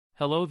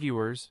Hello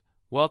viewers,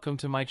 welcome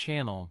to my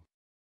channel.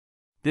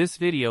 This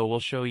video will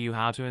show you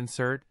how to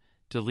insert,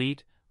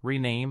 delete,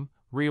 rename,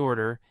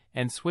 reorder,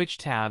 and switch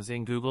tabs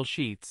in Google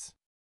Sheets.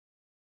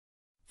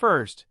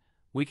 First,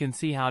 we can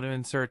see how to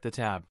insert the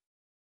tab.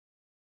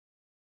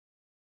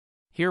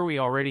 Here we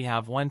already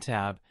have one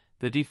tab,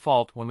 the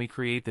default when we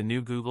create the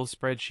new Google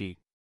spreadsheet.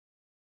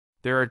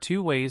 There are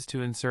two ways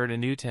to insert a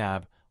new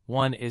tab.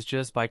 One is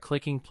just by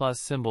clicking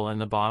plus symbol in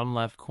the bottom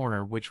left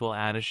corner, which will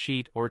add a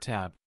sheet or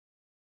tab.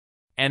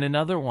 And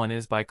another one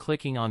is by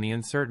clicking on the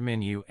Insert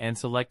menu and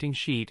selecting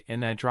Sheet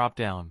in that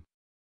drop-down.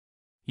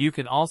 You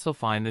can also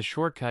find the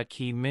shortcut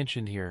key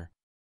mentioned here.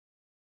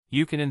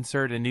 You can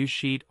insert a new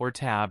sheet or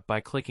tab by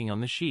clicking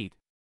on the sheet.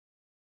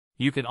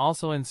 You can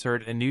also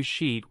insert a new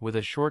sheet with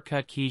a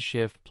shortcut key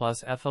Shift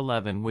plus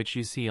F11, which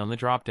you see on the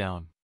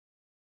drop-down.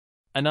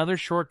 Another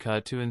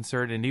shortcut to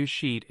insert a new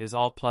sheet is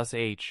Alt plus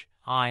H,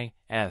 I,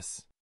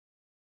 S.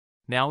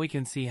 Now we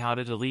can see how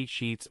to delete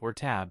sheets or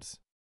tabs.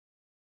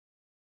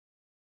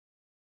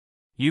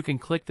 You can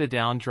click the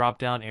down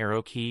drop-down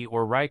arrow key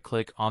or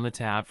right-click on the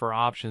tab for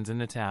options in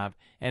the tab,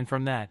 and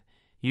from that,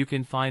 you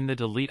can find the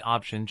delete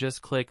option.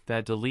 Just click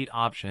that delete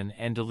option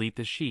and delete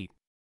the sheet.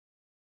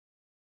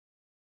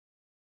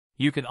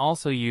 You can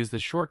also use the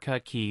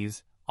shortcut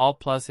keys Alt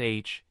plus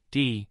H,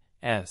 D,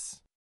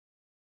 S.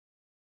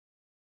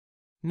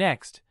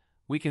 Next,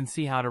 we can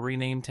see how to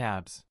rename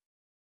tabs.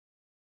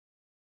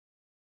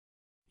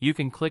 You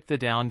can click the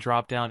down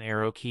drop-down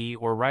arrow key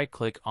or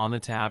right-click on the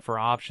tab for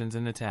options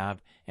in the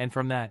tab, and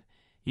from that,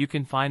 you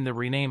can find the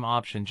rename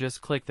option. Just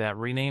click that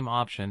rename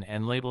option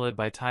and label it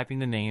by typing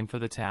the name for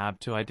the tab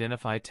to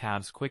identify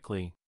tabs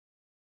quickly.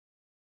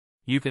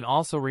 You can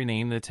also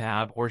rename the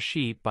tab or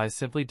sheet by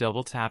simply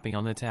double-tapping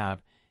on the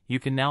tab.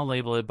 You can now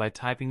label it by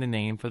typing the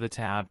name for the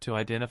tab to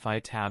identify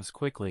tabs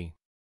quickly.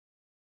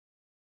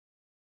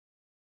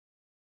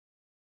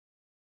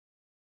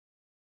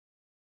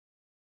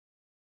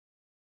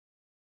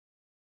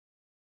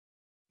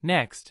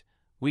 Next,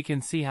 we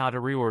can see how to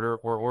reorder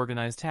or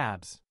organize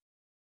tabs.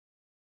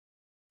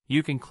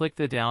 You can click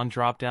the down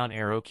drop-down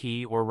arrow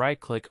key or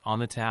right-click on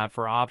the tab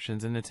for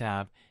options in the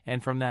tab,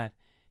 and from that,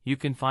 you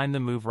can find the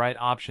Move Right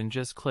option.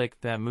 Just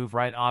click that Move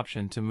Right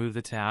option to move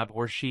the tab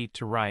or sheet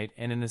to right,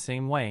 and in the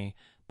same way,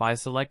 by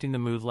selecting the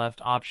Move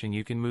Left option,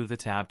 you can move the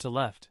tab to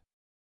left.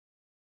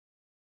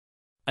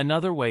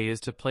 Another way is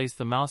to place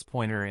the mouse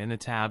pointer in the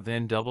tab,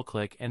 then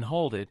double-click and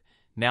hold it.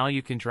 Now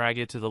you can drag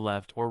it to the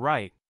left or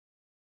right.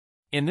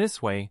 In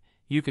this way,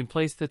 you can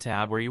place the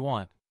tab where you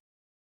want.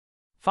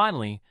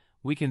 Finally,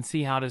 we can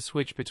see how to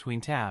switch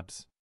between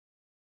tabs.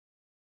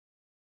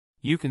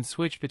 You can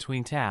switch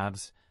between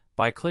tabs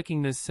by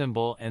clicking this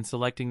symbol and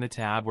selecting the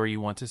tab where you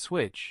want to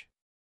switch.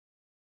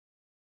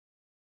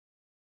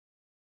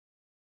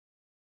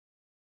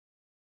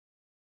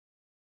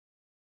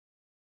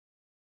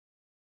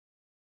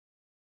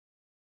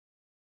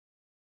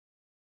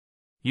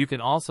 You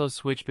can also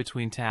switch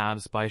between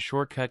tabs by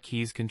shortcut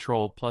keys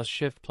Ctrl plus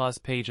Shift plus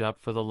Page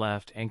up for the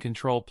left and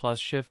Ctrl plus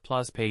Shift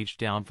plus Page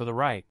down for the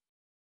right.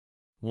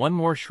 One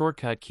more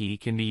shortcut key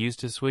can be used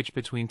to switch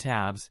between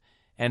tabs,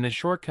 and the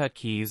shortcut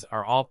keys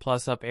are Alt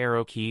plus up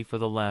arrow key for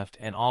the left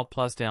and Alt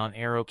plus down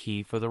arrow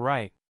key for the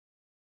right.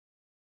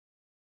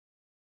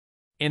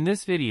 In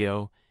this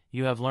video,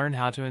 you have learned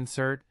how to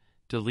insert,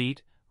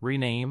 delete,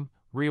 rename,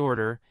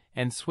 reorder,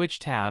 and switch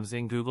tabs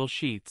in Google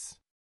Sheets.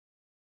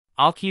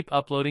 I'll keep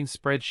uploading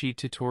spreadsheet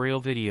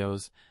tutorial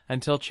videos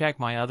until check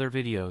my other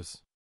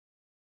videos.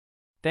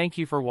 Thank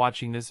you for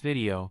watching this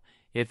video.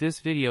 If this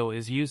video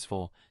is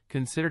useful,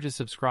 consider to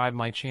subscribe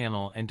my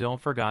channel and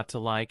don't forget to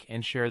like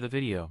and share the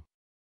video.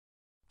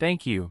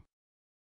 Thank you.